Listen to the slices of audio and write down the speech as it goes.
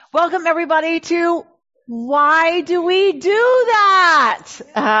Welcome everybody to Why Do We Do That?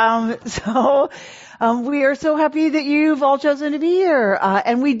 We are so happy that you've all chosen to be here.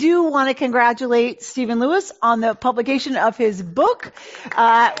 And we do want to congratulate Stephen Lewis on the publication of his book,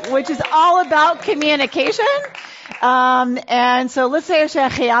 which is all about communication. And so let's say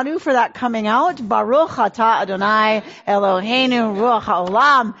Shechianu for that coming out. Baruch atah Adonai Eloheinu Ruach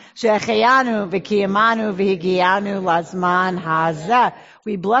HaOlam Shechianu v'kiyamanu v'higianu lazman hazeh.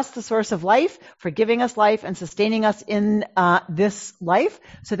 We bless the source of life for giving us life and sustaining us in this life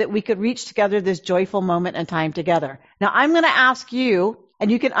so that we could reach together this joyful moment and time together. Now I'm going to ask you, and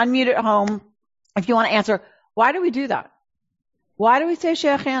you can unmute at home if you want to answer, why do we do that? Why do we say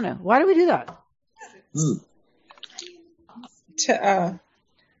Shechianu? Why do we do that? It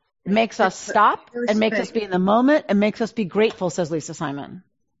makes us stop and makes us be in the moment and makes us be grateful, says Lisa Simon.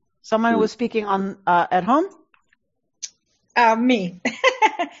 Someone was speaking on at home? Me.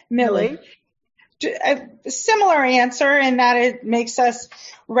 Millie. A similar answer in that it makes us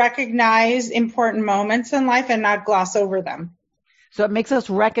recognize important moments in life and not gloss over them. So it makes us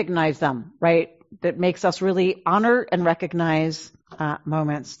recognize them, right? That makes us really honor and recognize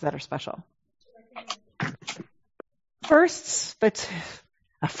moments that are special. Firsts, but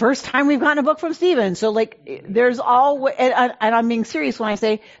a first time we've gotten a book from Stephen. So there's and I'm being serious when I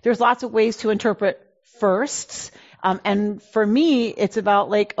say there's lots of ways to interpret firsts. And for me, it's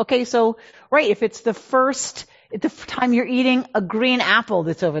about if it's the time you're eating a green apple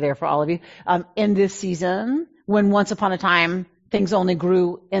that's over there for all of you, in this season, when once upon a time things only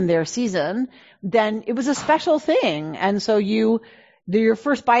grew in their season, then it was a special thing. And so your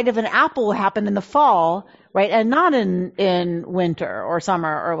first bite of an apple happened in the fall, right? And not in winter or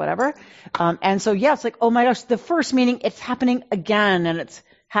summer or whatever. And so, it's like, oh my gosh, the first, meaning it's happening again and it's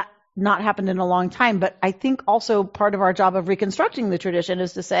not happened in a long time. But I think also part of our job of reconstructing the tradition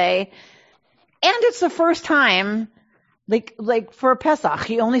is to say, and it's the first time, like for Pesach,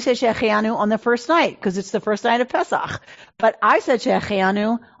 he only said Shechianu on the first night because it's the first night of Pesach. But I said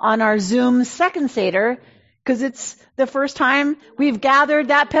Shechianu on our Zoom second Seder because it's the first time we've gathered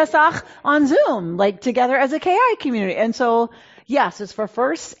that Pesach on Zoom, together as a KI community. And so, yes, it's for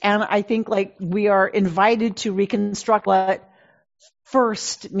first. And I think we are invited to reconstruct what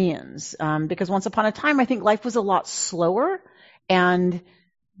first means, because once upon a time, I think life was a lot slower and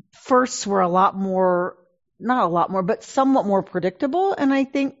firsts were but somewhat more predictable. And I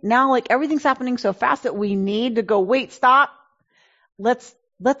think now everything's happening so fast that we need to go, wait, stop. Let's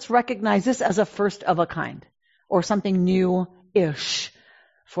recognize this as a first of a kind or something new-ish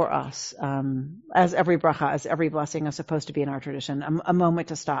for us. As every bracha, as every blessing is supposed to be in our tradition, a moment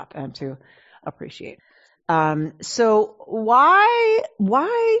to stop and to appreciate. So why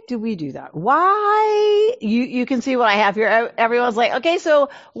do we do that? Why? You can see what I have here. Everyone's like, okay, so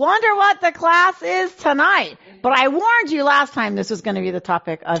wonder what the class is tonight. But I warned you last time this was going to be the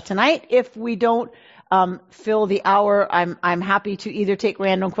topic of tonight. If we don't fill the hour, I'm happy to either take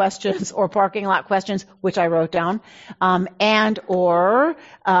random questions or parking lot questions, which I wrote down, or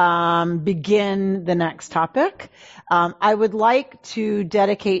begin the next topic. I would like to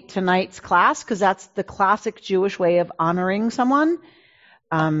dedicate tonight's class, because that's the classic Jewish way of honoring someone,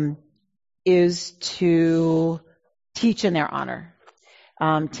 is to teach in their honor.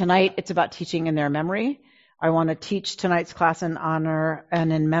 Tonight it's about teaching in their memory. I want to teach tonight's class in honor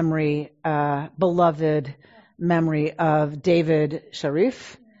and in memory, beloved memory of David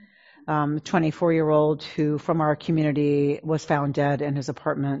Sharif, 24-year-old who from our community was found dead in his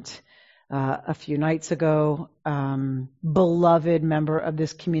apartment a few nights ago. Beloved member of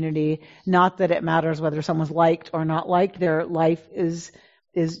this community. Not that it matters whether someone's liked or not liked. Their life is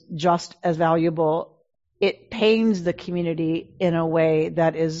just as valuable. It pains the community in a way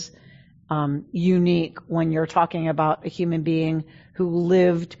that is unique when you're talking about a human being who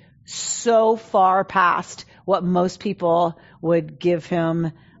lived so far past what most people would give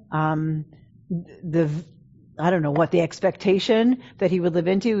him the expectation that he would live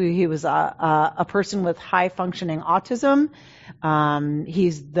into. He was a person with high functioning autism.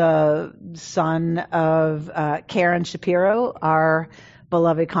 He's the son of Karen Shapiro, our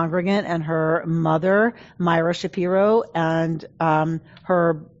beloved congregant, and her mother, Myra Shapiro, and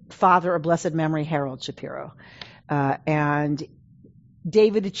her father of blessed memory, Harold Shapiro. And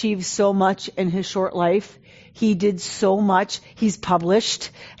David achieved so much in his short life. He did so much. He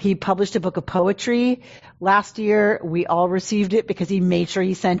published a book of poetry. Last year, we all received it because he made sure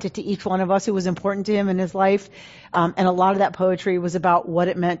he sent it to each one of us who was important to him in his life. And a lot of that poetry was about what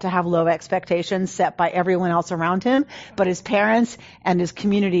it meant to have low expectations set by everyone else around him, but his parents and his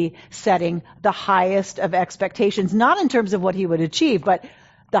community setting the highest of expectations, not in terms of what he would achieve, but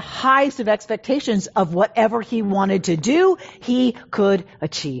the highest of expectations of whatever he wanted to do, he could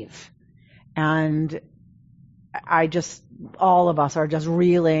achieve. And all of us are just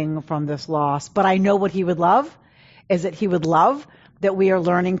reeling from this loss. But I know what he would love is that he would love that we are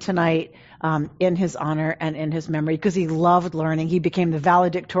learning tonight in his honor and in his memory, because he loved learning. He became the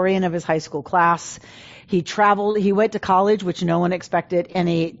valedictorian of his high school class. He went to college, which no one expected, and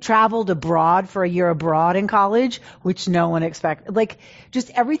he traveled abroad for a year abroad in college, which no one expected. Like,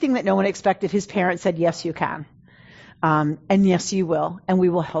 just everything that no one expected. His parents said, yes, you can. And yes, you will, and we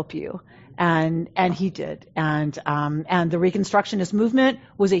will help you. And he did. And the Reconstructionist movement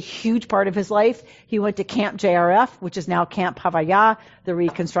was a huge part of his life. He went to Camp JRF, which is now Camp Havaya, the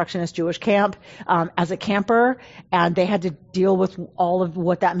Reconstructionist Jewish camp, as a camper. And they had to deal with all of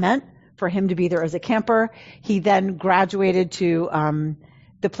what that meant for him to be there as a camper. He then graduated to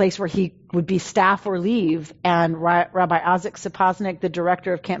the place where he would be staff or leave. And Rabbi Isaac Sapoznik, the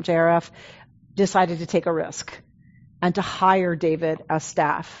director of Camp JRF, decided to take a risk and to hire David as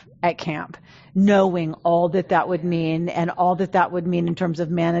staff at camp, knowing all that would mean, and all that would mean in terms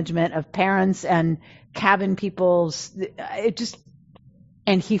of management of parents and cabin peoples.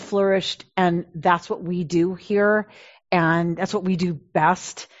 And he flourished, and that's what we do here, and that's what we do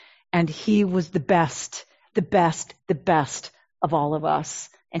best. And he was the best of all of us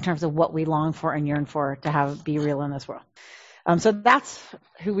in terms of what we long for and yearn for to be real in this world. So that's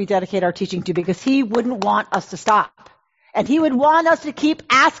who we dedicate our teaching to, because he wouldn't want us to stop. And he would want us to keep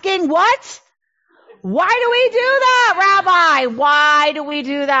asking, what? Why do we do that, Rabbi? Why do we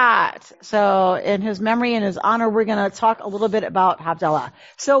do that? So in his memory and his honor, we're going to talk a little bit about Havdalah.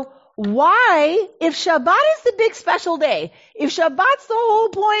 So why, if Shabbat is the big special day, if Shabbat's the whole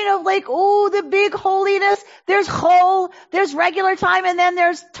point of the big holiness, there's chol, there's regular time, and then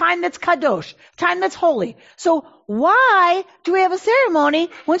there's time that's kadosh, time that's holy. So why do we have a ceremony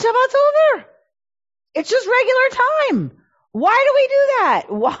when Shabbat's over? It's just regular time. Why do we do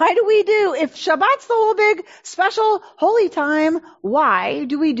that? If Shabbat's the whole big special holy time, why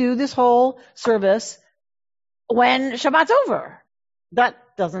do we do this whole service when Shabbat's over? That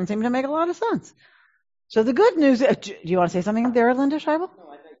doesn't seem to make a lot of sense. So the good news, do you want to say something there, Linda Scheibel?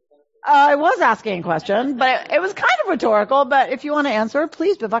 I was asking a question, but it was kind of rhetorical, but if you want to answer,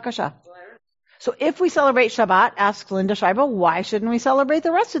 please, bevakasha. So if we celebrate Shabbat, asks Linda Scheibel, why shouldn't we celebrate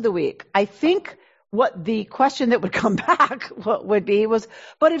the rest of the week? I think what the question that would come back would be was,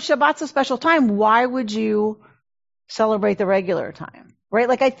 but if Shabbat's a special time, why would you celebrate the regular time? Right?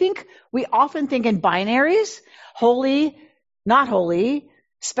 I think we often think in binaries, holy, not holy,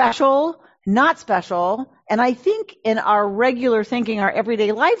 special, not special. And I think in our regular thinking, our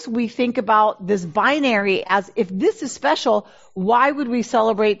everyday lives, we think about this binary as, if this is special, why would we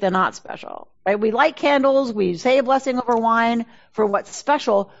celebrate the not special? Right? We light candles, we say a blessing over wine for what's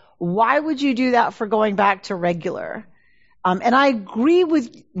special. Why would you do that for going back to regular? And I agree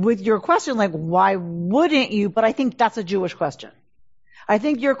with your question, why wouldn't you? But I think that's a Jewish question. I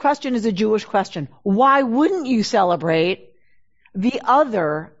think your question is a Jewish question. Why wouldn't you celebrate the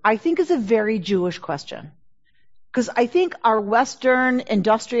other? I think is a very Jewish question. Because I think our Western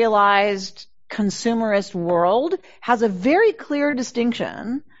industrialized consumerist world has a very clear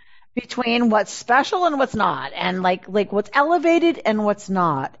distinction between what's special and what's not, and what's elevated and what's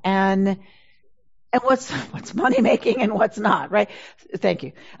not, and what's money making and what's not, right? Thank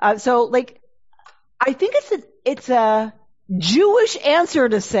you. So I think it's a Jewish answer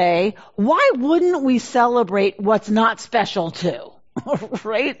to say, why wouldn't we celebrate what's not special too?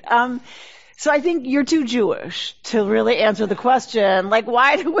 Right? So I think you're too Jewish to really answer the question,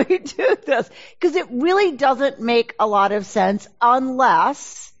 why do we do this? Because it really doesn't make a lot of sense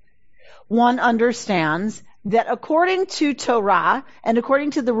unless one understands that according to Torah and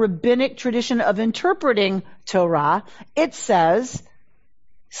according to the rabbinic tradition of interpreting Torah, it says,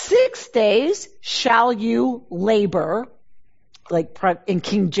 6 days shall you labor, in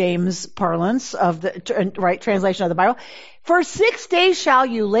King James parlance of the right translation of the Bible. For 6 days shall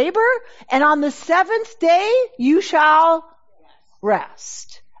you labor, and on the 7th day you shall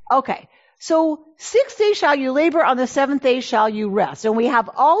rest. Okay. So 6 days shall you labor, on the 7th day shall you rest. And we have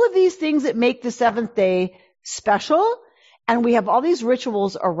all of these things that make the 7th day special, and we have all these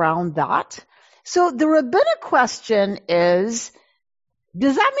rituals around that. So the rabbinic question is,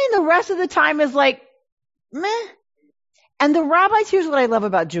 does that mean the rest of the time is meh? And the rabbis, here's what I love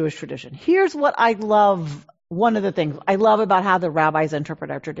about Jewish tradition. Here's what I love, one of the things I love about how the rabbis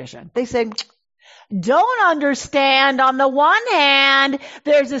interpret our tradition. They say, don't understand, on the one hand,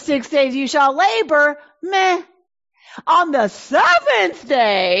 there's the 6 days you shall labor, meh. On the 7th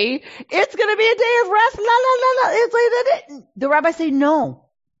day, it's going to be a day of rest, la la la la. The rabbis say, no,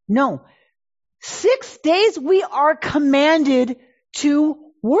 No. 6 days we are commanded to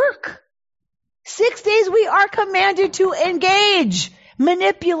work. 6 days we are commanded to engage,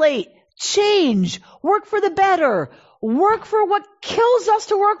 manipulate, change, work for the better, work for what kills us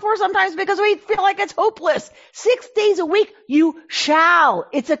to work for sometimes because we feel like it's hopeless. 6 days a week, you shall.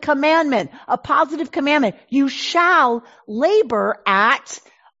 It's a commandment, a positive commandment. You shall labor at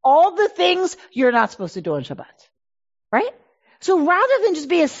all the things you're not supposed to do on Shabbat. Right? So rather than just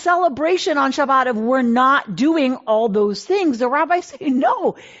be a celebration on Shabbat of we're not doing all those things, the rabbis say,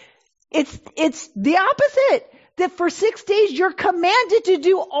 no, it's the opposite. That for 6 days you're commanded to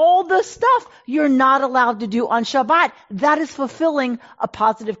do all the stuff you're not allowed to do on Shabbat. That is fulfilling a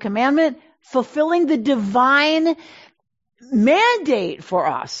positive commandment, fulfilling the divine mandate for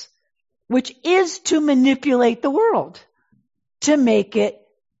us, which is to manipulate the world, to make it,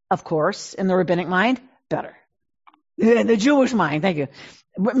 of course, in the rabbinic mind, better. In the Jewish mind, thank you.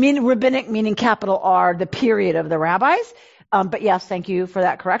 Rabbinic meaning capital R, the period of the rabbis. But yes, thank you for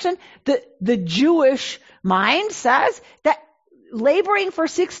that correction. The Jewish mind says that laboring for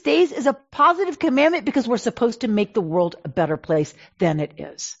 6 days is a positive commandment because we're supposed to make the world a better place than it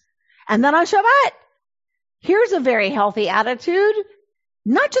is. And then on Shabbat, here's a very healthy attitude.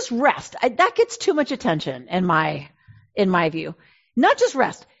 Not just rest. That gets too much attention in my view. Not just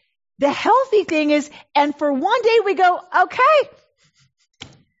rest. The healthy thing is, and for one day we go, okay,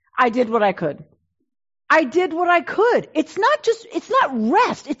 I did what I could. I did what I could. It's not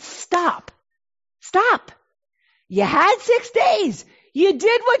rest. It's stop. Stop. You had 6 days. You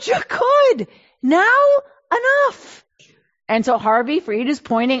did what you could. Now, enough. And so Harvey Freed is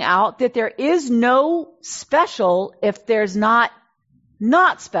pointing out that there is no special if there's not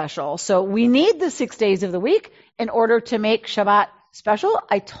special. So we need the 6 days of the week in order to make Shabbat special.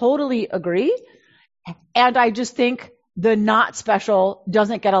 I totally agree. And I just think the not special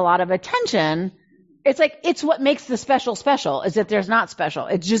doesn't get a lot of attention. It's what makes the special special, is that there's not special.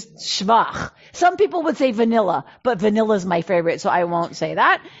 It's just shvach. Some people would say vanilla, but vanilla is my favorite, so I won't say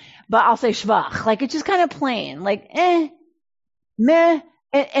that. But I'll say shvach. It's just kind of plain. Meh.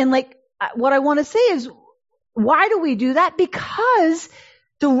 And what I want to say is, why do we do that? Because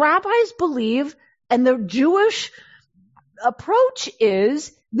the rabbis believe, and the Jewish approach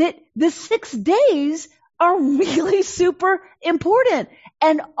is that the 6 days are really super important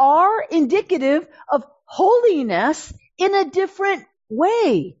and are indicative of holiness in a different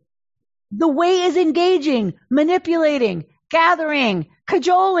way. The way is engaging, manipulating, gathering,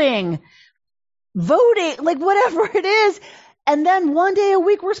 cajoling, voting, whatever it is. And then one day a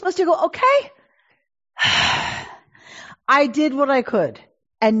week we're supposed to go, okay, I did what I could,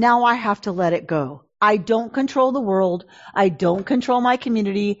 and now I have to let it go. I don't control the world. I don't control my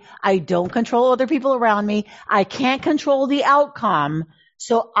community. I don't control other people around me. I can't control the outcome.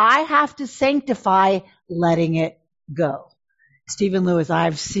 So I have to sanctify letting it go. Stephen Lewis,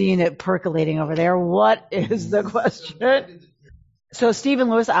 I've seen it percolating over there. What is the question? So Stephen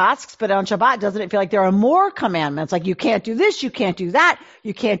Lewis asks, but on Shabbat, doesn't it feel like there are more commandments? You can't do this, you can't do that,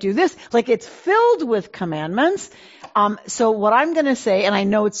 you can't do this. It's filled with commandments. So what I'm going to say, and I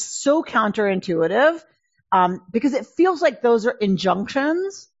know it's so counterintuitive, because it feels like those are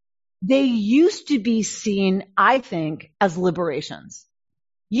injunctions. They used to be seen, I think, as liberations.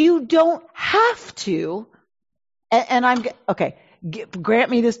 You don't have to,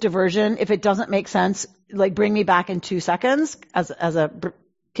 grant me this diversion. If it doesn't make sense, bring me back in 2 seconds as a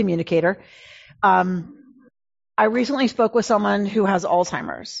communicator. I recently spoke with someone who has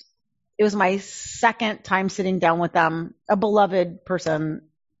Alzheimer's. It was my second time sitting down with them, a beloved person.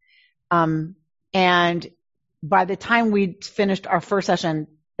 And by the time we'd finished our first session,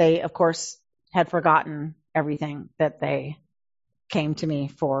 they, of course, had forgotten everything that they came to me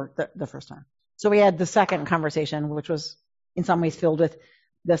for the first time. So we had the second conversation, which was in some ways filled with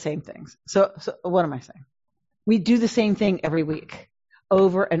the same things. So what am I saying? We do the same thing every week,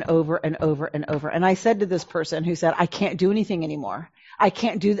 over and over and over and over. And I said to this person who said, I can't do anything anymore. I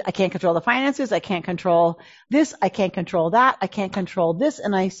can't control the finances. I can't control this. I can't control that. I can't control this.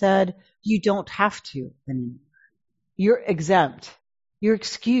 And I said, you don't have to anymore. You're exempt. You're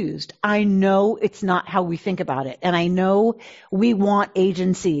excused. I know it's not how we think about it. And I know we want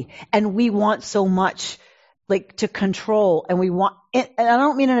agency and we want so much to control, and we want, and I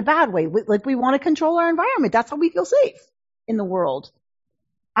don't mean in a bad way, we want to control our environment. That's how we feel safe in the world.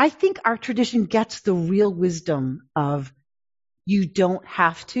 I think our tradition gets the real wisdom of you don't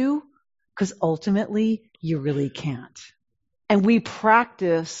have to, because ultimately you really can't. And we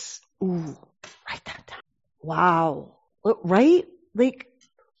practice, write that down. Wow. Right?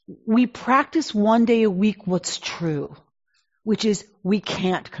 We practice one day a week what's true. which is we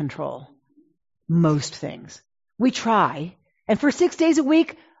can't control most things. We try. And for 6 days a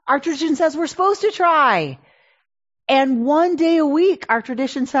week, our tradition says we're supposed to try. And 1 day a week, our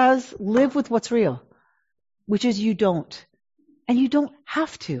tradition says live with what's real, which is you don't. And you don't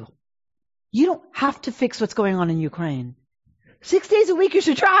have to. You don't have to fix what's going on in Ukraine. 6 days a week, you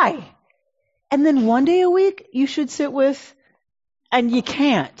should try. And then 1 day a week, you should sit with, and you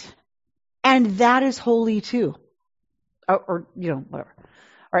can't. And that is holy too. Or whatever.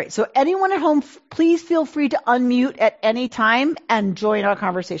 All right. So anyone at home, please feel free to unmute at any time and join our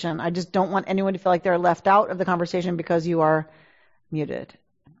conversation. I just don't want anyone to feel like they're left out of the conversation because you are muted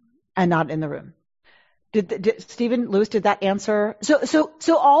and not in the room. Did Stephen Lewis, did that answer? So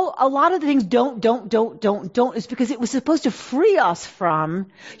a lot of the things don't is because it was supposed to free us from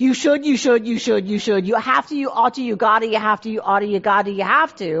you should, you have to, you ought to, you gotta, you have to, you ought to, you gotta, you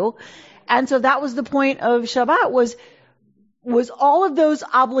have to. And so that was the point of Shabbat was all of those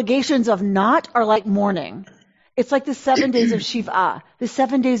obligations of not are like mourning. It's like the 7 days of Shiva, the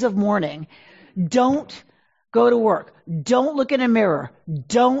 7 days of mourning. Don't go to work. Don't look in a mirror.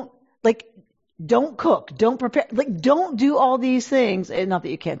 Don't cook. Don't prepare. Don't do all these things. Not that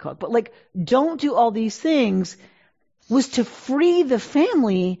you can't cook, but don't do all these things was to free the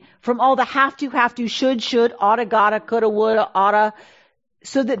family from all the have to, should, oughta, gotta, coulda, woulda, oughta,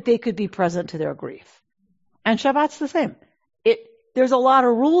 so that they could be present to their grief. And Shabbat's the same. There's a lot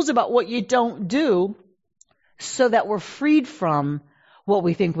of rules about what you don't do so that we're freed from what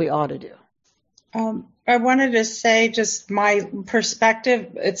we think we ought to do. I wanted to say just my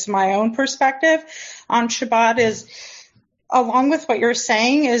perspective, it's my own perspective on Shabbat is, along with what you're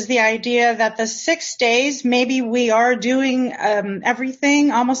saying, is the idea that the 6 days, maybe we are doing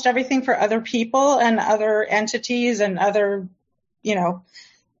almost everything for other people and other entities and other,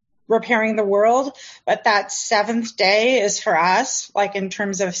 repairing the world. But that 7th day is for us, in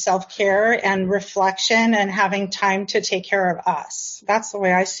terms of self-care and reflection and having time to take care of us. That's the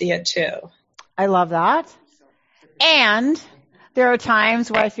way I see it too. I love that. And there are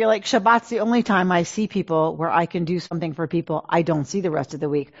times where I feel like Shabbat's the only time I see people where I can do something for people I don't see the rest of the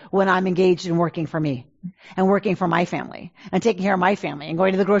week, when I'm engaged in working for me and working for my family and taking care of my family and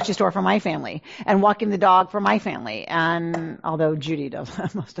going to the grocery store for my family and walking the dog for my family. And although Judy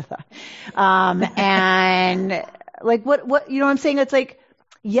does most of that. And what, you know what I'm saying? It's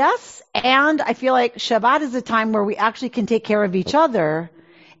yes. And I feel like Shabbat is a time where we actually can take care of each other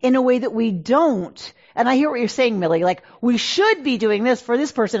in a way that we don't. And I hear what you're saying, Millie, we should be doing this for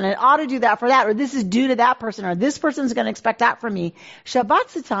this person and ought to do that for that, or this is due to that person, or this person's going to expect that from me.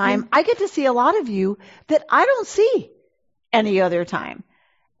 Shabbat's the time I get to see a lot of you that I don't see any other time.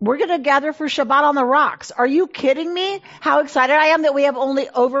 We're going to gather for Shabbat on the rocks. Are you kidding me? How excited I am that we have only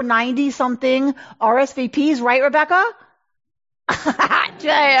over 90 something RSVPs, right, Rebecca?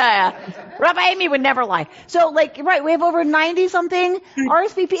 Yeah. Rabbi Amy would never lie. So right, we have over 90 something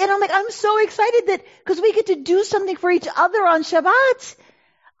RSVP, and I'm so excited because we get to do something for each other on Shabbat.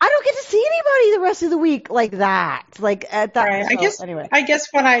 I don't get to see anybody the rest of the week like that. At that. Right. So, anyway. I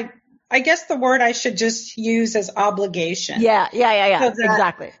guess the word I should just use is obligation. Yeah. So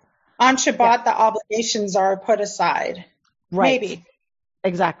exactly. On Shabbat, the obligations are put aside. Right. Maybe.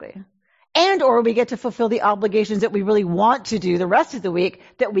 Exactly. And or we get to fulfill the obligations that we really want to do the rest of the week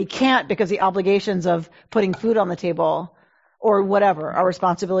that we can't because the obligations of putting food on the table or whatever, our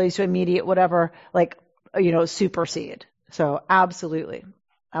responsibilities to immediate whatever, supersede. So absolutely.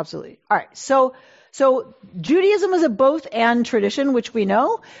 All right. So Judaism is a both and tradition, which we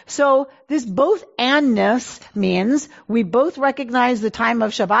know. So this both andness means we both recognize the time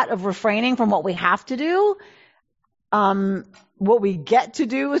of Shabbat of refraining from what we have to do, what we get to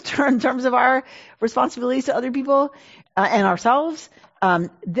do in terms of our responsibilities to other people and ourselves.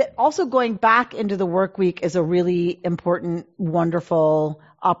 That also going back into the work week is a really important, wonderful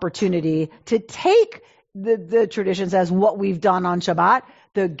opportunity to take the traditions as what we've done on Shabbat,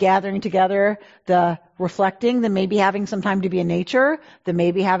 the gathering together, the reflecting, the maybe having some time to be in nature, the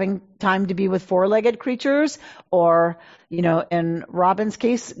maybe having time to be with four-legged creatures, or, in Robin's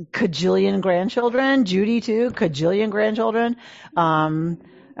case, cajillion grandchildren, Judy too, cajillion grandchildren.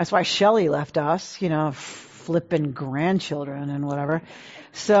 That's why Shelley left us, flipping grandchildren and whatever.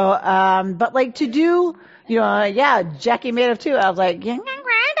 So, but to do, Jackie made it too. I was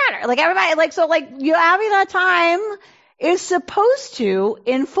granddaughter, everybody, you having that time is supposed to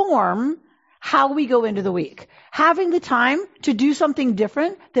inform how we go into the week. Having the time to do something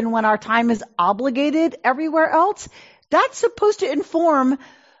different than when our time is obligated everywhere else, that's supposed to inform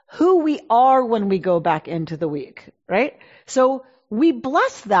who we are when we go back into the week, right? So we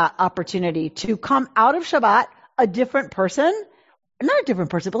bless that opportunity to come out of Shabbat a different person, not a different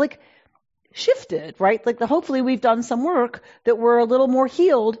person, but like shifted, right? Like hopefully we've done some work that we're a little more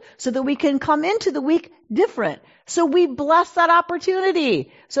healed so that we can come into the week different. So we bless that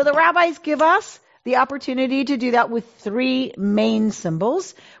opportunity. So the rabbis give us the opportunity to do that with 3 main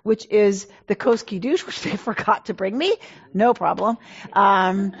symbols, which is the Kos Kiddush, which they forgot to bring me. No problem.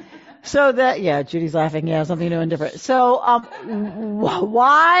 So that, yeah, Judy's laughing. Yeah, something new and different. So,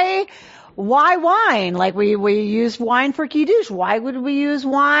 why wine? Like we use wine for Kiddush. Why would we use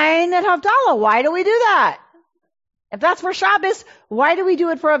wine at Havdalah? Why do we do that? If that's for Shabbos, why do we do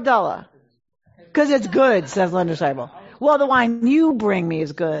it for Havdalah? Because it's good, says Linda Scheibel. Well, the wine you bring me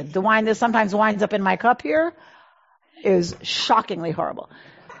is good. The wine that sometimes winds up in my cup here is shockingly horrible.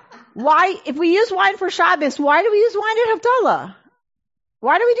 Why, if we use wine for Shabbos, why do we use wine at Havdalah?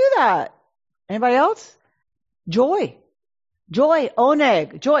 Why do we do that? Anybody else? Joy,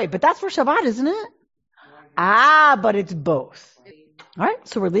 oneg, joy. But that's for Shabbat, isn't it? But it's both. All right,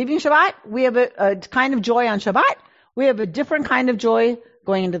 so we're leaving Shabbat. We have a kind of joy on Shabbat. We have a different kind of joy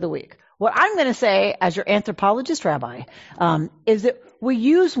going into the week. What I'm going to say, as your anthropologist rabbi, is that we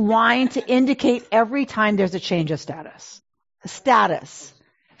use wine to indicate every time there's a change of status.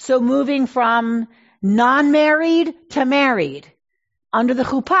 So moving from non-married to married. Under the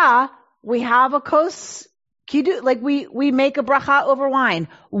chuppah, we have a kos kiddush, like we make a bracha over wine.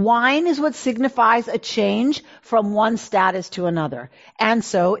 Wine is what signifies a change from one status to another. And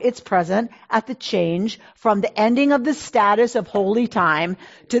so it's present at the change from the ending of the status of holy time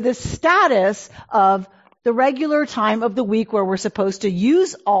to the status of the regular time of the week where we're supposed to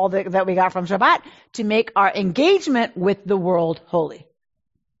use all that we got from Shabbat to make our engagement with the world holy.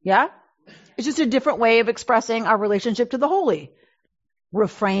 Yeah? It's just a different way of expressing our relationship to the holy.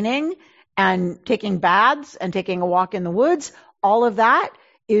 Refraining and taking baths and taking a walk in the woods, all of that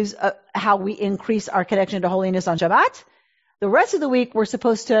is how we increase our connection to holiness on Shabbat. The rest of the week, we're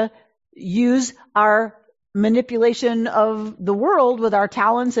supposed to use our manipulation of the world with our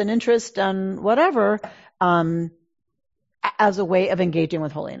talents and interest and whatever as a way of engaging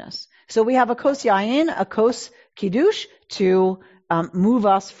with holiness. So we have a kos yayin, a kos kiddush to move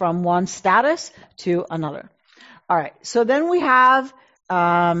us from one status to another. All right, so then we have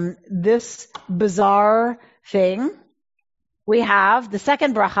this bizarre thing. We have the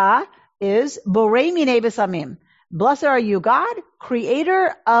second bracha is Borei Minei Besamim. Blessed are you, God,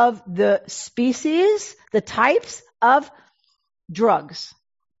 creator of the species, the types of drugs.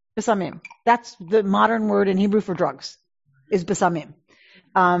 Besamim. That's the modern word in Hebrew for drugs, is besamim.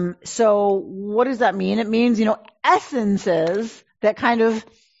 So what does that mean? It means, essences that kind of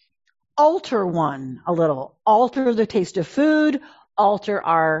alter one a little, alter the taste of food, alter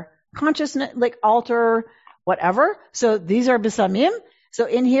our consciousness, like alter whatever. So these are besamim. So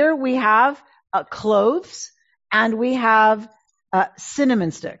in here we have cloves and we have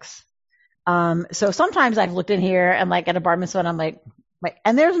cinnamon sticks. So sometimes I've looked in here and like at a bar mitzvah and I'm like,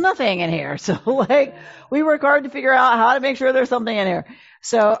 and there's nothing in here. So like we work hard to figure out how to make sure there's something in here.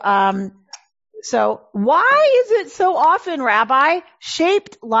 So why is it so often, Rabbi,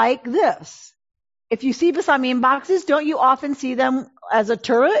 shaped like this? If you see besamim boxes, don't you often see them as a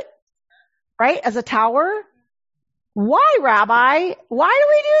turret? Right? As a tower? Why, Rabbi? Why do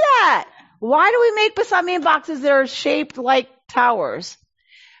we do that? Why do we make besamim boxes that are shaped like towers?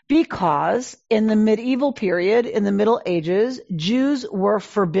 Because in the medieval period, in the Middle Ages, Jews were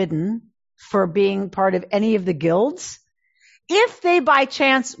forbidden for being part of any of the guilds. If they by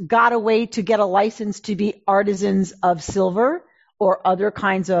chance got a way to get a license to be artisans of silver or other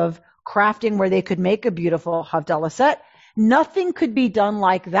kinds of crafting where they could make a beautiful Havdalah set, nothing could be done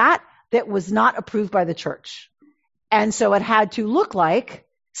like that was not approved by the church. And so it had to look like,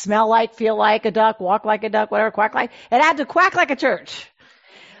 smell like, feel like a duck, walk like a duck, whatever, quack like. It had to quack like a church.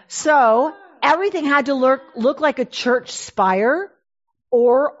 So everything had to look like a church spire,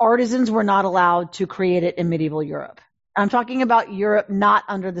 or artisans were not allowed to create it in medieval Europe. I'm talking about Europe not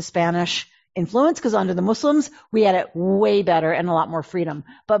under the Spanish influence, because under the Muslims, we had it way better and a lot more freedom.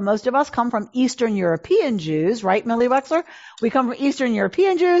 But most of us come from Eastern European Jews, right, Millie Wexler? We come from Eastern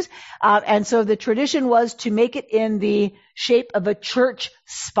European Jews, and so the tradition was to make it in the shape of a church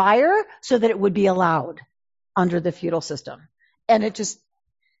spire so that it would be allowed under the feudal system. And it just,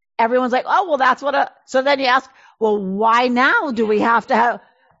 everyone's like, oh, well, that's so then you ask, well, why now do we have to have,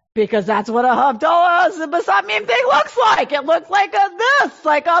 because that's what a Havdalah, the besamim thing looks like. It looks like this.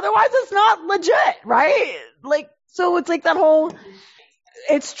 Like, otherwise it's not legit, right? Like, so it's like that whole,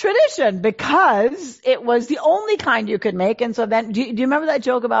 it's tradition because it was the only kind you could make. And so then, do you remember that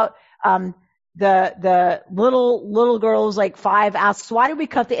joke about, the little girl's like 5 asks, why do we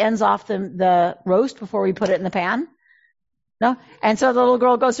cut the ends off the roast before we put it in the pan? No? And so the little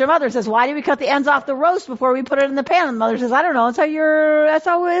girl goes to her mother and says, why do we cut the ends off the roast before we put it in the pan? And the mother says, I don't know. That's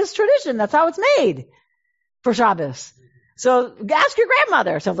how it is tradition. That's how it's made for Shabbos. So ask your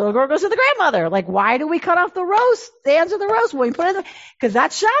grandmother. So the little girl goes to the grandmother. Like, why do we cut off the ends of the roast when we put it in because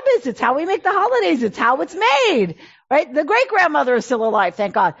that's Shabbos. It's how we make the holidays. It's how it's made. Right? The great grandmother is still alive,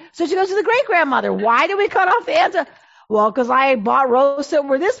 thank God. So she goes to the great grandmother. Why do we cut off the ends? Well, because I bought roasts that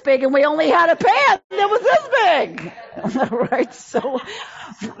were this big and we only had a pan that was this big. Right? So,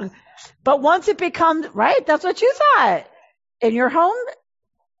 but once it becomes, right? That's what you thought. In your home?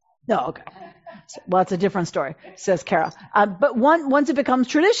 No, okay. Well, it's a different story, says Carol. But once it becomes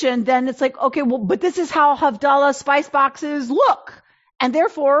tradition, then it's like, okay, well, but this is how Havdalah spice boxes look. And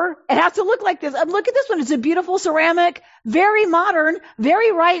therefore, it has to look like this. And look at this one. It's a beautiful ceramic, very modern,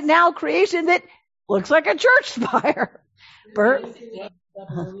 very right now creation that looks like a church spire. Bert?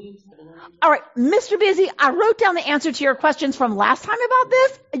 All right, Mr. Busy, I wrote down the answer to your questions from last time about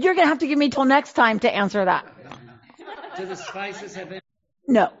this. You're going to have to give me till next time to answer that. Do the spices have been?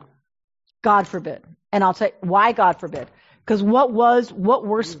 No. God forbid. And I'll tell you why God forbid. Because what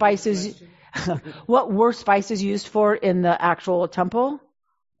were spices used for in the actual temple?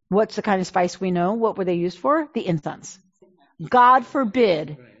 What's the kind of spice we know? What were they used for? The incense. God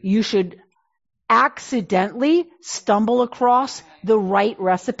forbid you should accidentally stumble across the right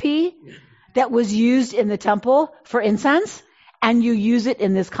recipe that was used in the temple for incense, and you use it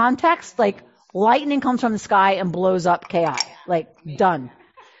in this context, like lightning comes from the sky and blows up Ki. Like, done.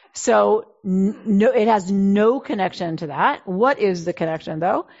 So, no, it has no connection to that. What is the connection,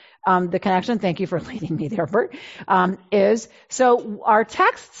 though? The connection, thank you for leading me there, Bert, is, so our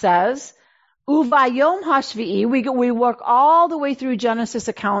text says, Uvayom hashvi'i, we work all the way through Genesis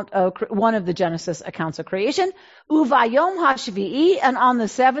account of, one of the Genesis accounts of creation, Uvayom hashvi'i, and on the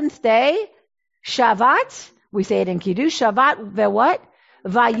 7th day, Shavat, we say it in Kiddush, Shavat ve'what?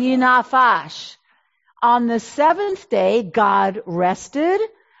 Vayinafash. On the 7th day, God rested,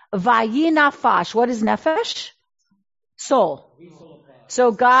 Vayinafash. What is nefesh? Soul.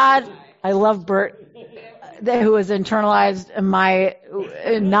 So God, I love Bert, who has internalized my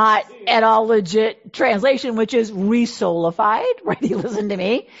not at all legit translation, which is re-soulified, right? He listened to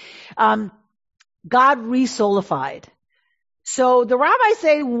me. God re-soulified. So the rabbis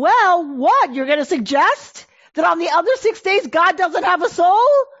say, well, what? You're going to suggest that on the other 6 days, God doesn't have a soul?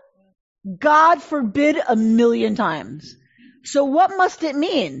 God forbid 1,000,000 times. So what must it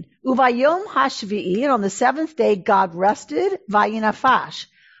mean? Uvayom hashvi'i, and on the 7th day, God rested, vayinafash.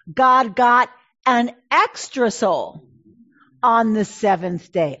 God got an extra soul on the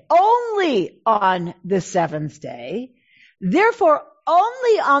 7th day. Only on the 7th day. Therefore,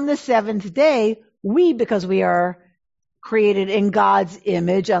 only on the 7th day, we, because we are created in God's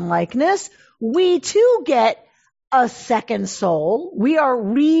image and likeness, we too get a second soul. We are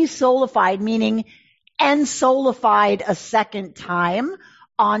re-soulified, meaning ensoulified a second time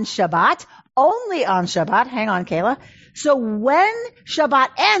on Shabbat, only on Shabbat. Hang on, Kayla. So when Shabbat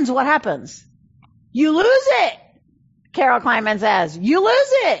ends, what happens? You lose it. Carol Kleinman says, you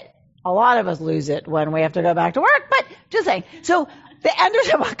lose it. A lot of us lose it when we have to go back to work, but just saying. So the end of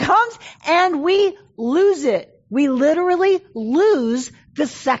Shabbat comes and we lose it. We literally lose the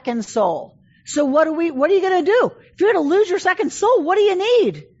second soul. So what are you going to do? If you're going to lose your second soul, what do you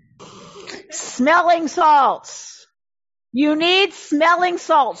need? Smelling salts. You need smelling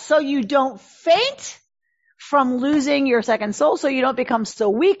salts so you don't faint from losing your second soul, so you don't become so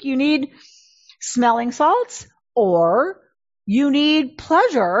weak. You need smelling salts, or you need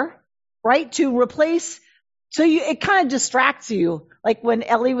pleasure, right, to replace. So it kind of distracts you. Like when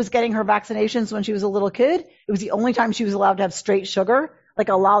Ellie was getting her vaccinations when she was a little kid, it was the only time she was allowed to have straight sugar, like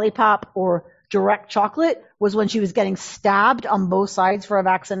a lollipop or direct chocolate, was when she was getting stabbed on both sides for a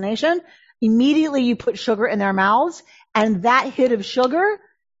vaccination. Immediately you put sugar in their mouths, and that hit of sugar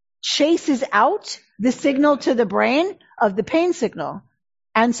chases out the signal to the brain of the pain signal.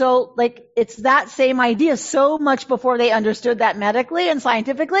 And so, like, it's that same idea. So much before they understood that medically and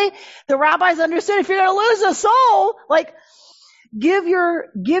scientifically, the rabbis understood if you're going to lose a soul, like, give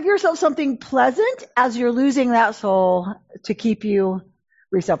yourself something pleasant as you're losing that soul to keep you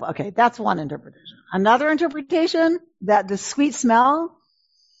yourself. Okay, that's one interpretation. Another interpretation, that the sweet smell,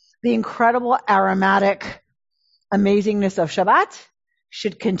 the incredible aromatic amazingness of Shabbat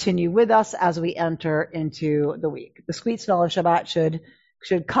should continue with us as we enter into the week. The sweet smell of Shabbat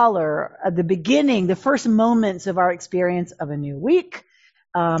should color the beginning, the first moments of our experience of a new week.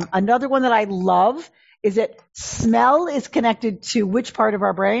 Another one that I love is that smell is connected to which part of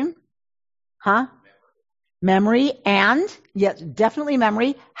our brain? Memory and, yes, definitely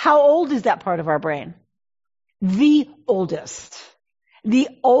memory. How old is that part of our brain? The oldest. The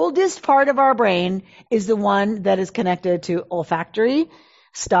oldest part of our brain is the one that is connected to olfactory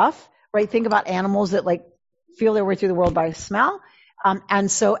stuff, right? Think about animals that like feel their way through the world by smell.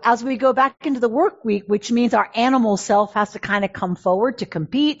 And so as we go back into the work week, which means our animal self has to kind of come forward to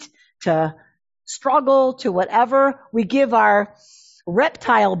compete, to struggle, to whatever, we give our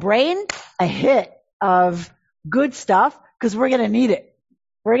reptile brain a hit of good stuff because we're going to need it.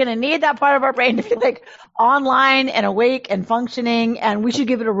 We're going to need that part of our brain to be like online and awake and functioning, and we should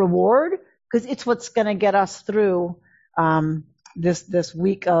give it a reward because it's what's going to get us through this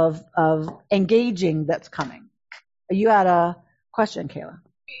week of engaging that's coming. You had a question, Kayla.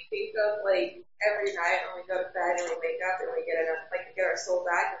 We think of like every night when we go to bed and we wake up and we get our soul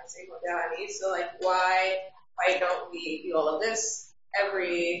back in the same modality. So like why don't we do all of this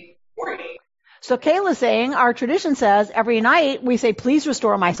every morning? So Kayla's saying our tradition says every night we say, please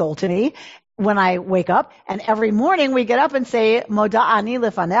restore my soul to me when I wake up. And every morning we get up and say, Moda ani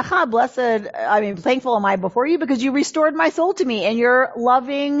lefanecha, thankful am I before you because you restored my soul to me and your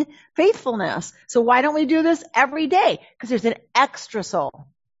loving faithfulness. So why don't we do this every day? Because there's an extra soul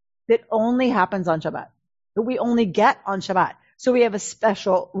that only happens on Shabbat, that we only get on Shabbat. So we have a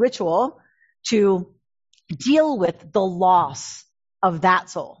special ritual to deal with the loss of that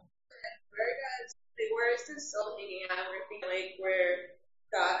soul. Where is this soul hanging out? We're thinking like where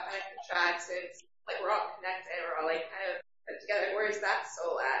God kind of contracts and like we're all connected, we're all like kind of put together. Where is that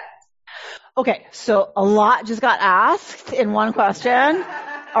soul at? Okay, so a lot just got asked in one question.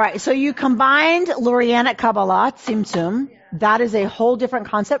 All right, so you combined Lurianic Kabbalah, Tzimtzum. That is a whole different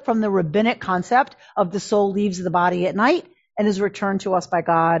concept from the rabbinic concept of the soul leaves the body at night and is returned to us by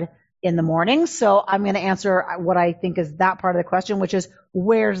God in the morning. So I'm going to answer what I think is that part of the question, which is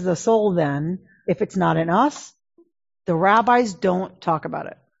where's the soul then? If it's not in us, the rabbis don't talk about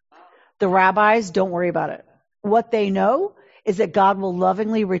it. The rabbis don't worry about it. What they know is that God will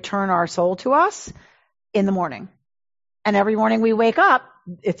lovingly return our soul to us in the morning. And every morning we wake up,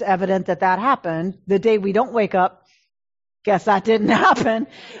 it's evident that happened. The day we don't wake up, guess that didn't happen,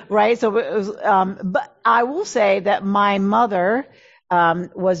 right? So it was, but I will say that my mother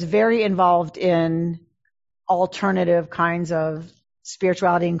was very involved in alternative kinds of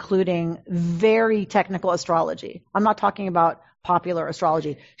spirituality, including very technical astrology. I'm not talking about popular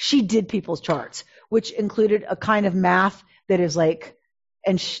astrology. She did people's charts, which included a kind of math that is like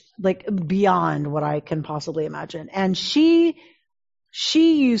beyond what I can possibly imagine. And she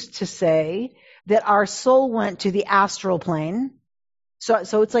used to say that our soul went to the astral plane.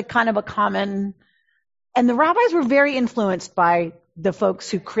 So it's like kind of a common, and the rabbis were very influenced by the folks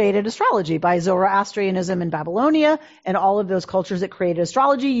who created astrology, by Zoroastrianism in Babylonia and all of those cultures that created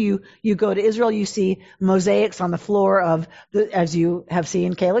astrology. You go to Israel, you see mosaics on the floor of as you have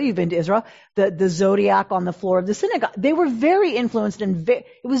seen, Kayla, you've been to Israel, the zodiac on the floor of the synagogue. They were very influenced and it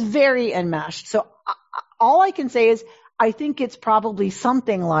was very enmeshed. So all I can say is I think it's probably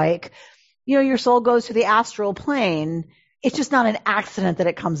something like, your soul goes to the astral plane. It's just not an accident that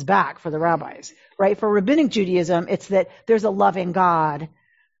it comes back for the rabbis, right? For rabbinic Judaism, it's that there's a loving God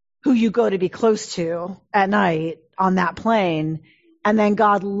who you go to be close to at night on that plane, and then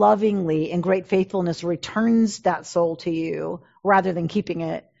God lovingly, in great faithfulness, returns that soul to you rather than keeping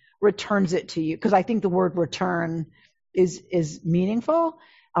it, returns it to you. Because I think the word return is meaningful.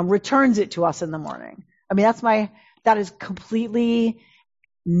 Returns it to us in the morning. I mean, that is completely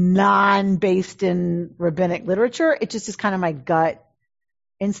non-based in rabbinic literature. It just is kind of my gut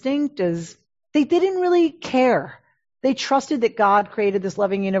instinct is they didn't really care. They trusted that God created this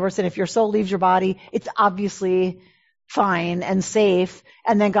loving universe, and if your soul leaves your body, it's obviously fine and safe,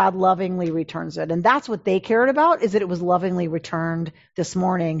 and then God lovingly returns it. And that's what they cared about, is that it was lovingly returned this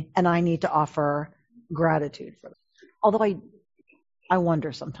morning, and I need to offer gratitude for that. Although I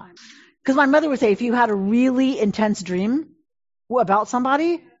wonder sometimes. Because my mother would say if you had a really intense dream about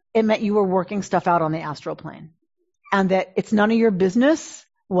somebody, it meant you were working stuff out on the astral plane. And that it's none of your business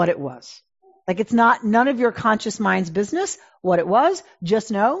what it was. Like it's none of your conscious mind's business what it was.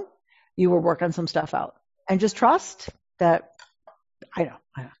 Just know you were working some stuff out. And just trust that, I know.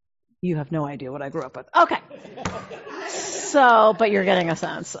 You have no idea what I grew up with. Okay. But you're getting a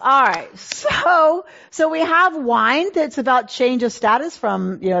sense. All right. So we have wine that's about change of status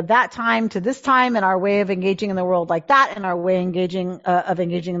from, that time to this time, and our way of engaging in the world like that, and our way of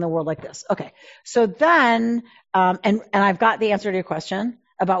engaging in the world like this. Okay. So then, and I've got the answer to your question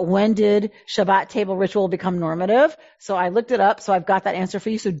about when did Shabbat table ritual become normative. So I looked it up. So I've got that answer for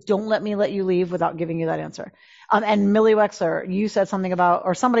you. So don't let me let you leave without giving you that answer. And Millie Wexler, you said something about,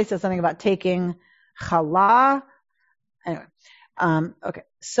 or somebody said something about taking challah. Anyway. Okay.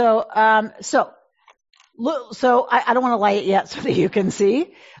 So I don't want to light it yet so that you can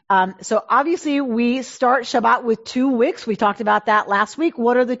see. So obviously we start Shabbat with 2 wicks. We talked about that last week.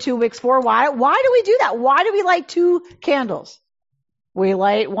 What are the 2 wicks for? Why do we do that? Why do we light 2 candles? We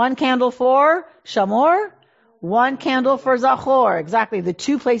light 1 candle for Shamor, 1 candle for Zachor. Exactly. The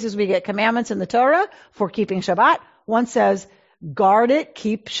 2 places we get commandments in the Torah for keeping Shabbat. One says, guard it,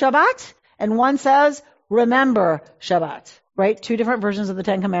 keep Shabbat. And one says, remember Shabbat. Right? 2 different versions of the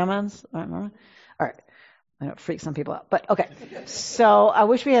 10 commandments. All right. I know it freaks some people out, but okay. So I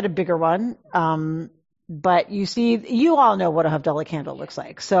wish we had a bigger one. But you see, you all know what a Havdalah candle looks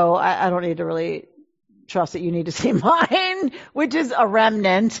like. So I don't need to really trust that you need to see mine, which is a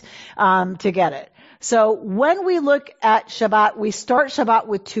remnant, to get it. So when we look at Shabbat, we start Shabbat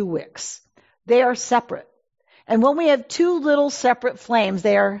with 2 wicks. They are separate. And when we have 2 little separate flames,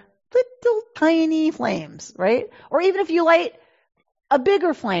 they are little tiny flames, right? Or even if you light a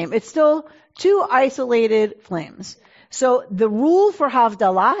bigger flame, it's still 2 isolated flames. So the rule for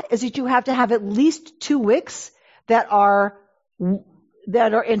Havdalah is that you have to have at least 2 wicks that are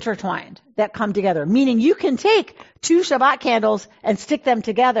intertwined, that come together. Meaning you can take 2 Shabbat candles and stick them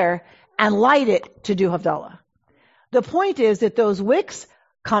together and light it to do Havdalah. The point is that those wicks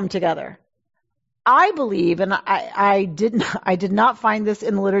come together. I believe, and I did not find this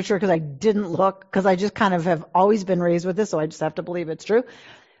in the literature because I didn't look, because I just kind of have always been raised with this, so I just have to believe it's true.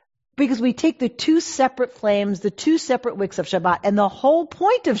 Because we take the 2 separate flames, the 2 separate wicks of Shabbat, and the whole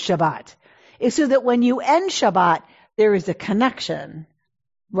point of Shabbat is so that when you end Shabbat, there is a connection,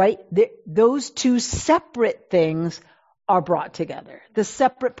 right? Those 2 separate things are brought together. The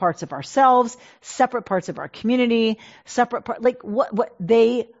separate parts of ourselves, separate parts of our community, what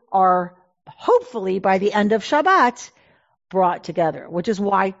they are hopefully by the end of Shabbat brought together, which is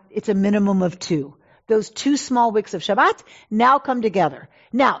why it's a minimum of 2. Those 2 small wicks of Shabbat now come together.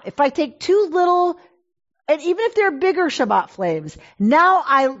 Now, if I take 2 little, and even if they're bigger Shabbat flames, now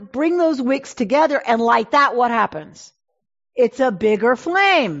I bring those wicks together and light that, what happens? It's a bigger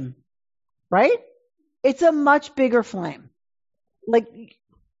flame, right? It's a much bigger flame. Like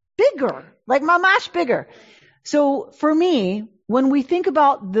mamash bigger. So for me, when we think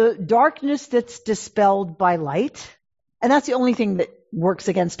about the darkness that's dispelled by light, and that's the only thing that works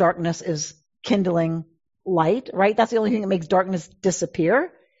against darkness is kindling light, right? That's the only thing that makes darkness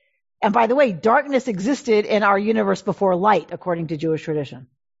disappear. And by the way, darkness existed in our universe before light, according to Jewish tradition.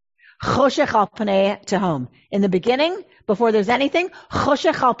 Choshech al pnei tehom. In the beginning, before there's anything,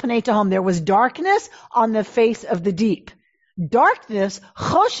 choshech al pnei tehom. There was darkness on the face of the deep. Darkness,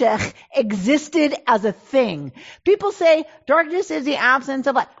 choshech, existed as a thing. People say darkness is the absence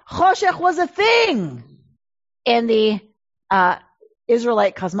of light. Choshech was a thing in the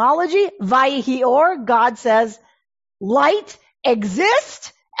Israelite cosmology. Vayihi or, God says, light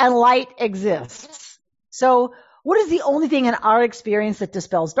exists and light exists. So what is the only thing in our experience that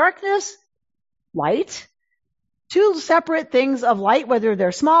dispels darkness? Light. 2 separate things of light, whether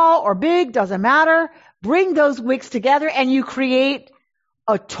they're small or big, doesn't matter. Bring those wicks together and you create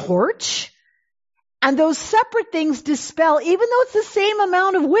a torch. And those separate things dispel, even though it's the same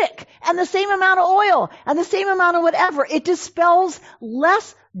amount of wick and the same amount of oil and the same amount of whatever, it dispels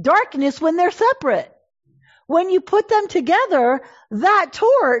less darkness when they're separate. When you put them together, that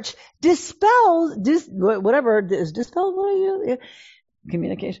torch dispels, whatever is dispelled, what are you?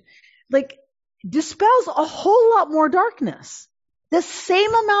 Communication. Dispels a whole lot more darkness. The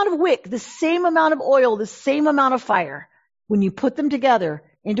same amount of wick, the same amount of oil, the same amount of fire. When you put them together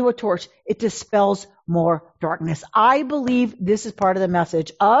into a torch, it dispels more darkness. I believe this is part of the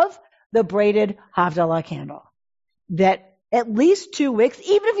message of the braided Havdalah candle. That at least 2 wicks,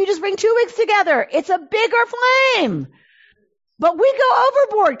 even if you just bring 2 wicks together, it's a bigger flame. But we go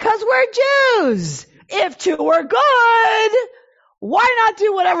overboard because we're Jews. If 2 are good, why not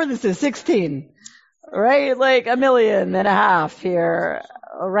do whatever this is, 16? Right? Like 1.5 million here,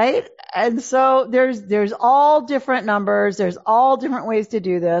 right? And so there's all different numbers. There's all different ways to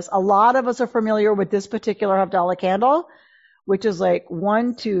do this. A lot of us are familiar with this particular Havdalah candle, which is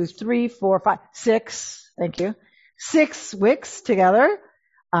 1, 2, 3, 4, 5, 6. Thank you. 6 wicks together,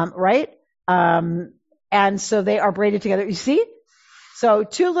 right? And so they are braided together. You see? So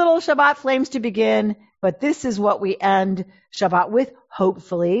 2 little Shabbat flames to begin, but this is what we end Shabbat with,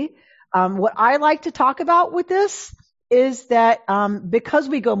 hopefully. What I like to talk about with this is that because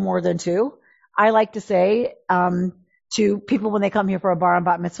we go more than 2, I like to say to people when they come here for a bar and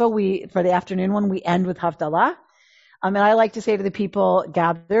bat mitzvah. For the afternoon one, we end with Havdalah. And I like to say to the people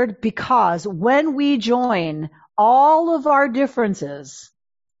gathered, because when we join all of our differences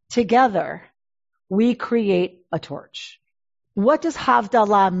together, we create a torch. What does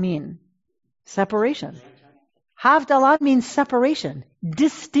Havdalah mean? Separation. Havdalah means separation,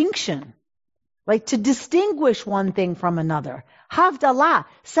 distinction. Like to distinguish one thing from another. Havdalah,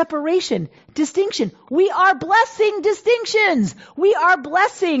 separation, distinction. We are blessing distinctions. We are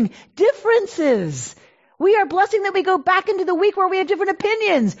blessing differences. We are blessing that we go back into the week where we have different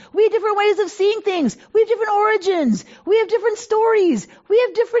opinions. We have different ways of seeing things. We have different origins. We have different stories. We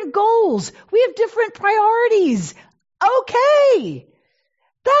have different goals. We have different priorities. Okay.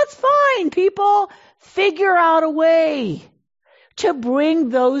 That's fine, people. Figure out a way to bring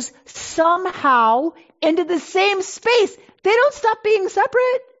those somehow into the same space. They don't stop being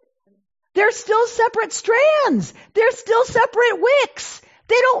separate. They're still separate strands. They're still separate wicks.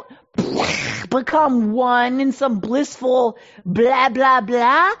 They don't become one in some blissful blah, blah,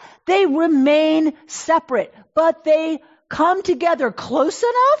 blah. They remain separate, but they come together close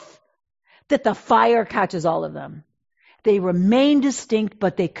enough that the fire catches all of them. They remain distinct,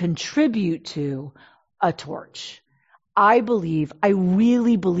 but they contribute to a torch. I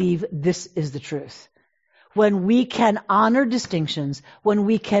really believe this is the truth. When we can honor distinctions, when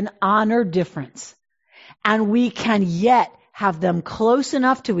we can honor difference, and we can yet have them close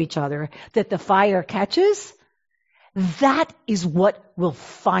enough to each other that the fire catches, that is what will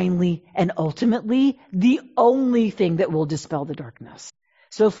finally and ultimately the only thing that will dispel the darkness.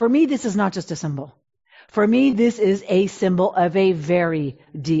 So for me, this is not just a symbol. For me, this is a symbol of a very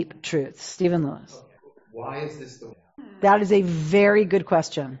deep truth. Stephen Lewis. Why is this the way? That is a very good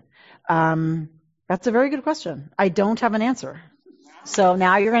question. That's a very good question. I don't have an answer. So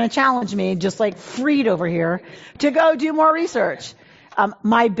now you're going to challenge me, just like Freed over here, to go do more research.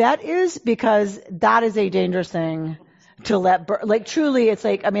 My bet is because that is a dangerous thing to let truly, it's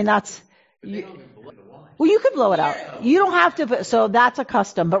like, that's... Well, you could blow it out. You don't have to, so that's a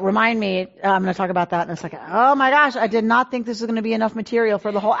custom. But remind me, I'm going to talk about that in a second. Oh my gosh, I did not think this was going to be enough material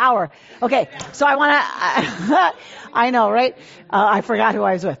for the whole hour. Okay, so I want to, I know, right? I forgot who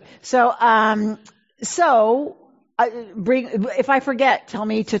I was with. If I forget, tell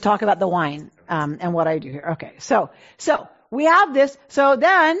me to talk about the wine, and what I do here. Okay, so we have this, so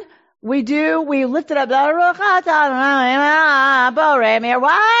then we lift it up.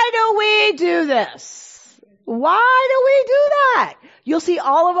 Why do we do this? Why do we do that? You'll see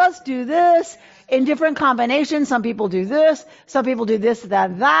all of us do this in different combinations. Some people do this. Some people do this,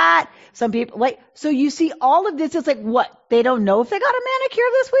 that. Some people, so you see all of this. It's like, what? They don't know if they got a manicure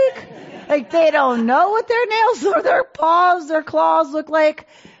this week? They don't know what their nails or their paws, their claws look like.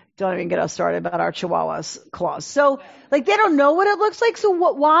 Don't even get us started about our Chihuahua's claws. So, they don't know what it looks like. So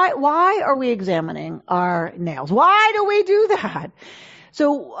why are we examining our nails? Why do we do that?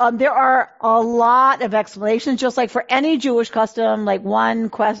 So there are a lot of explanations, just like for any Jewish custom, one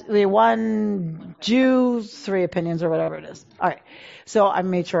Jew, 3 opinions or whatever it is. All right. So I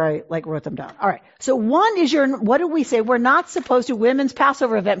made sure I wrote them down. All right. So one is what do we say? We're not supposed to, women's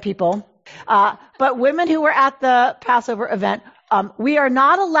Passover event people, but women who were at the Passover event, we are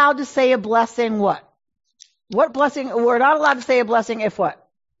not allowed to say a blessing. What? What blessing? We're not allowed to say a blessing if what?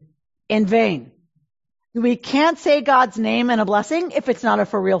 In vain. We can't say God's name in a blessing if it's not a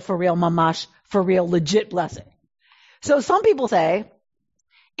for real, mamash, for real, legit blessing. So some people say,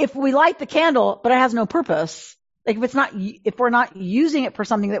 if we light the candle, but it has no purpose, if we're not using it for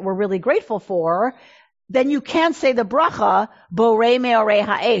something that we're really grateful for, then you can't say the bracha, borei me'orei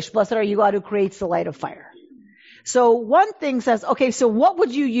ha'esh, blessed are you God who creates the light of fire. So one thing says, okay, so what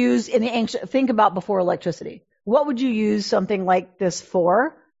would you use in the ancient, think about before electricity. What would you use something like this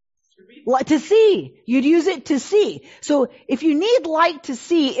for? To see. You'd use it to see. So if you need light to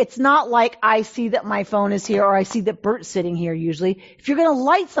see, it's not like I see that my phone is here or I see that Bert's sitting here usually. If you're going to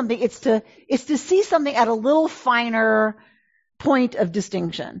light something, it's to see something at a little finer point of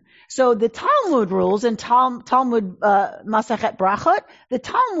distinction. So the Talmud rules and Talmud Masachet Brachot, the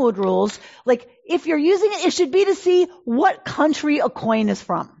Talmud rules, if you're using it, it should be to see what country a coin is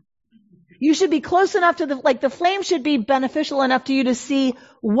from. You should be close enough to the flame should be beneficial enough to you to see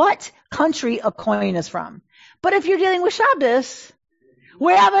what country a coin is from. But if you're dealing with Shabbos,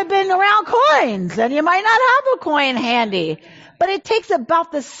 we haven't been around coins, and you might not have a coin handy. But it takes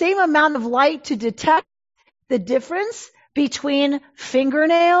about the same amount of light to detect the difference between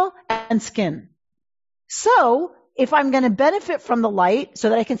fingernail and skin. So, if I'm going to benefit from the light, so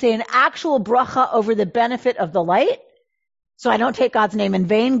that I can say an actual bracha over the benefit of the light, So I don't take God's name in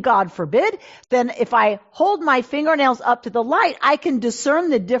vain, God forbid. Then if I hold my fingernails up to the light, I can discern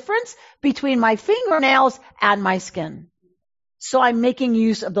the difference between my fingernails and my skin. So I'm making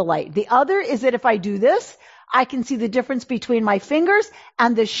use of the light. The other is that if I do this, I can see the difference between my fingers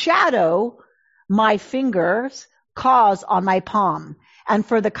and the shadow my fingers cause on my palm. And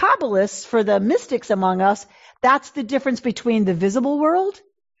for the Kabbalists, for the mystics among us, that's the difference between the visible world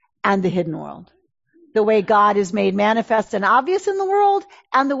and the hidden world. The way God is made manifest and obvious in the world,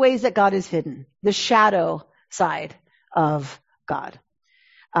 and the ways that God is hidden. The shadow side of God.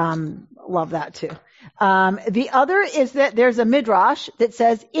 Love that too. The other is that there's a midrash that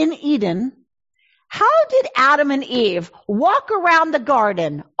says in Eden, how did Adam and Eve walk around the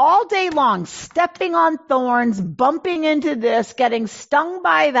garden all day long, stepping on thorns, bumping into this, getting stung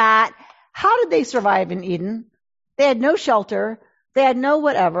by that? How did they survive in Eden? They had no shelter. They had no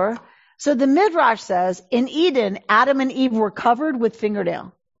whatever. So the midrash says in Eden, Adam and Eve were covered with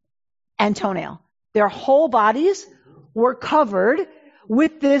fingernail and toenail. Their whole bodies were covered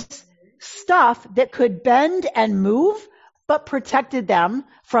with this stuff that could bend and move, but protected them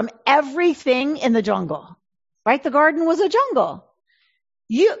from everything in the jungle. Right? The garden was a jungle.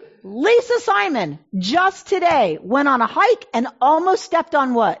 Lisa Simon, just today, went on a hike and almost stepped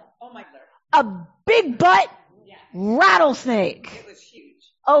on what? Oh my God. A big butt rattlesnake. It was huge.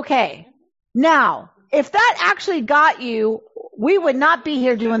 Okay. Now, if that actually got you, we would not be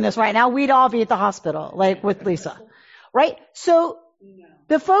here doing this right now. We'd all be at the hospital, like with Lisa. Right? So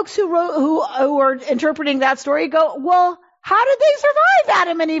the folks who are interpreting that story go, well, how did they survive,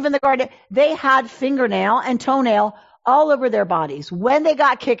 Adam and Eve in the garden? They had fingernail and toenail all over their bodies. When they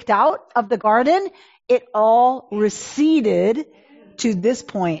got kicked out of the garden, it all receded to this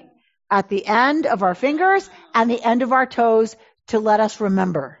point at the end of our fingers and the end of our toes to let us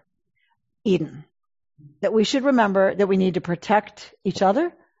remember Eden. That we should remember that we need to protect each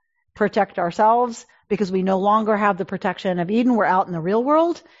other, protect ourselves, because we no longer have the protection of Eden. We're out in the real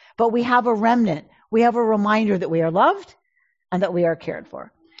world, but we have a remnant. We have a reminder that we are loved and that we are cared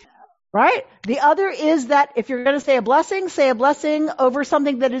for. Right? The other is that if you're going to say a blessing over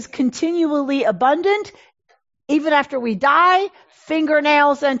something that is continually abundant. Even after we die,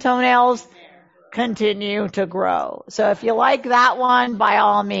 fingernails and toenails continue to grow. So if you like that one, by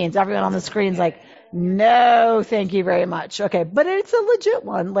all means, everyone on the screen's like, no, thank you very much. Okay. But it's a legit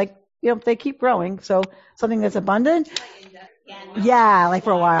one. Like, they keep growing. So something that's abundant. Yeah, like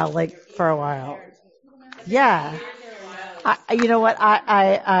for a while. Yeah. You know what?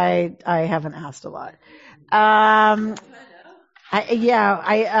 I haven't asked a lot. No.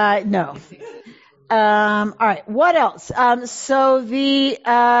 All right. What else? So the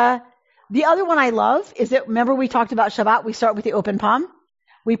other one I love is that, remember we talked about Shabbat, we start with the open palm.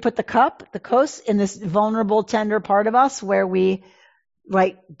 We put the cup, the kos, in this vulnerable, tender part of us where we,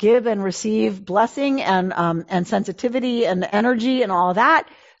 give and receive blessing and sensitivity and energy and all of that.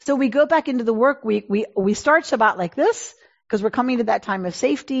 So we go back into the work week. We start Shabbat like this because we're coming to that time of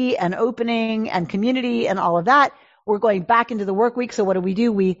safety and opening and community and all of that. We're going back into the work week. So what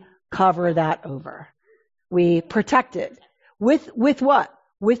do? We cover that over. We protect it. With what?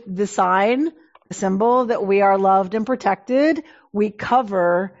 With the sign, the symbol that we are loved and protected. We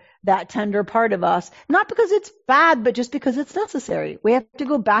cover that tender part of us, not because it's bad, but just because it's necessary. We have to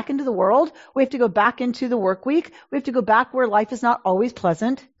go back into the world. We have to go back into the work week. We have to go back where life is not always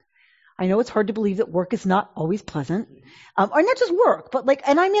pleasant. I know it's hard to believe that work is not always pleasant. Or not just work, but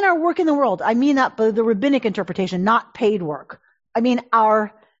and I mean our work in the world. I mean that by the rabbinic interpretation, not paid work. I mean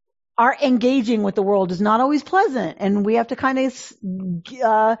our engaging with the world is not always pleasant, and we have to kind of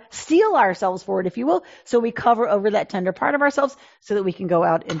steel ourselves for it, if you will. So we cover over that tender part of ourselves so that we can go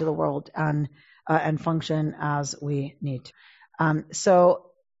out into the world and function as we need to.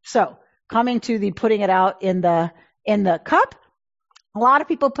 So coming to the putting it out in the cup. A lot of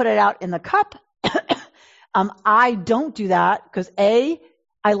people put it out in the cup. I don't do that because I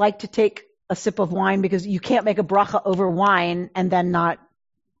like to take a sip of wine, because you can't make a bracha over wine and then not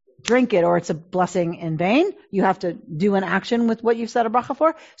drink it, or it's a blessing in vain. You have to do an action with what you've said a bracha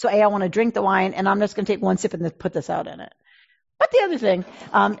for. So I want to drink the wine, and I'm just going to take one sip and then put this out in it. But the other thing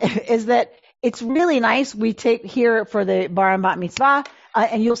is that it's really nice. We take here for the bar and bat mitzvah,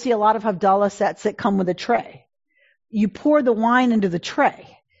 and you'll see a lot of Havdalah sets that come with a tray. You pour the wine into the tray.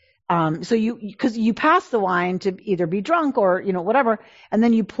 Because you pass the wine to either be drunk or, whatever, and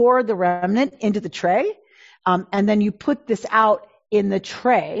then you pour the remnant into the tray, and then you put this out in the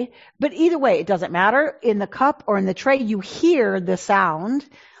tray. But either way, it doesn't matter. In the cup or in the tray, you hear the sound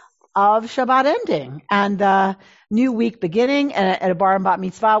of Shabbat ending and the new week beginning. And at a bar and bat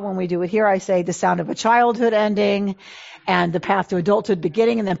mitzvah, when we do it here, I say the sound of a childhood ending and the path to adulthood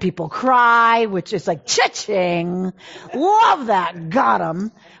beginning, and then people cry, which is like cha-ching. Love that. Got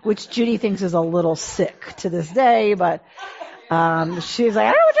 'em. Which Judy thinks is a little sick to this day, but she's like,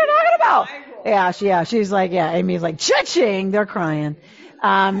 I don't know what you're talking about. She's like, Amy's like, cha-ching. They're crying.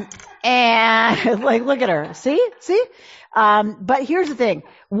 And like, look at her. See? But here's the thing.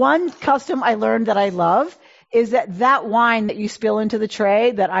 One custom I learned that I love is that wine that you spill into the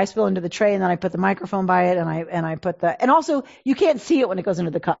tray, that I spill into the tray, and then I put the microphone by it, and I put and also you can't see it when it goes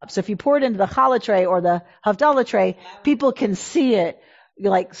into the cup. So if you pour it into the challah tray or the havdalah tray, people can see it,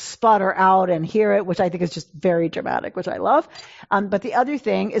 like sputter out and hear it, which I think is just very dramatic, which I love. But the other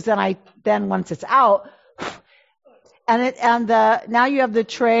thing is then once it's out, now you have the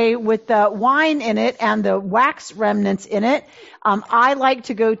tray with the wine in it and the wax remnants in it. I like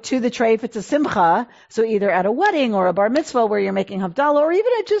to go to the tray if it's a simcha, so either at a wedding or a bar mitzvah where you're making havdalah, or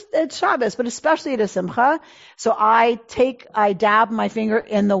even at Shabbos, but especially at a simcha. So I dab my finger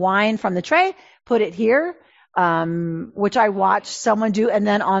in the wine from the tray, put it here, which I watch someone do, and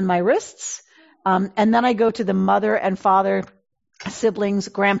then on my wrists. And then I go to the mother and father, siblings,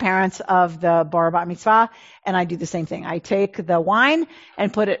 grandparents of the bar bat mitzvah, and I do the same thing. I take the wine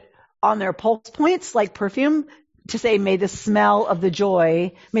and put it on their pulse points like perfume to say, may the smell of the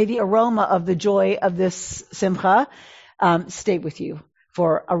joy, may the aroma of the joy of this simcha stay with you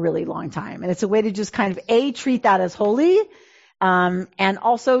for a really long time. And it's a way to just kind of treat that as holy, and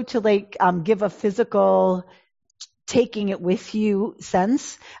also to give a physical taking it with you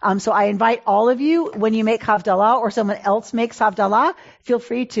sense. So I invite all of you, when you make havdalah or someone else makes havdalah, feel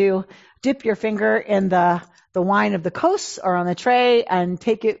free to dip your finger in the wine of the kos or on the tray and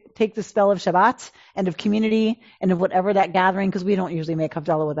take the spell of Shabbat and of community and of whatever that gathering, because we don't usually make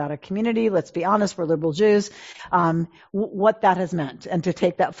havdalah without a community. Let's be honest, we're liberal Jews. What that has meant, and to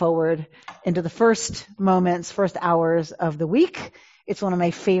take that forward into the first hours of the week. It's one of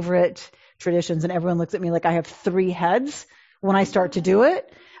my favorite traditions, and everyone looks at me like I have 3 heads when I start to do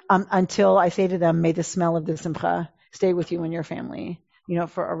it, until I say to them, may the smell of the simcha stay with you and your family,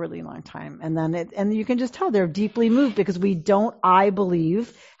 for a really long time. And you can just tell they're deeply moved, because we don't, I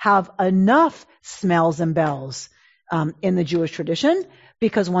believe, have enough smells and bells in the Jewish tradition,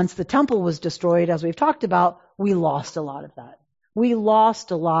 because once the temple was destroyed, as we've talked about, we lost a lot of that. We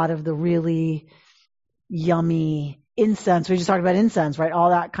lost a lot of the really yummy incense. We just talked about incense, right?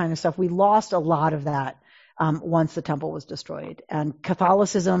 All that kind of stuff. We lost a lot of that once the temple was destroyed. And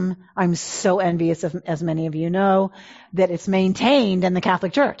Catholicism, I'm so envious of, as many of you know, that it's maintained in the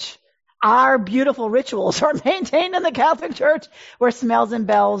Catholic Church. Our beautiful rituals are maintained in the Catholic Church, where smells and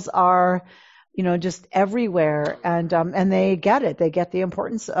bells are, just everywhere. And they get it. They get the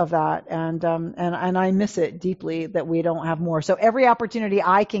importance of that. And I miss it deeply that we don't have more. So every opportunity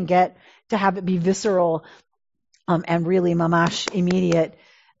I can get to have it be visceral, and really mamash immediate,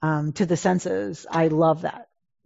 to the senses, I love that.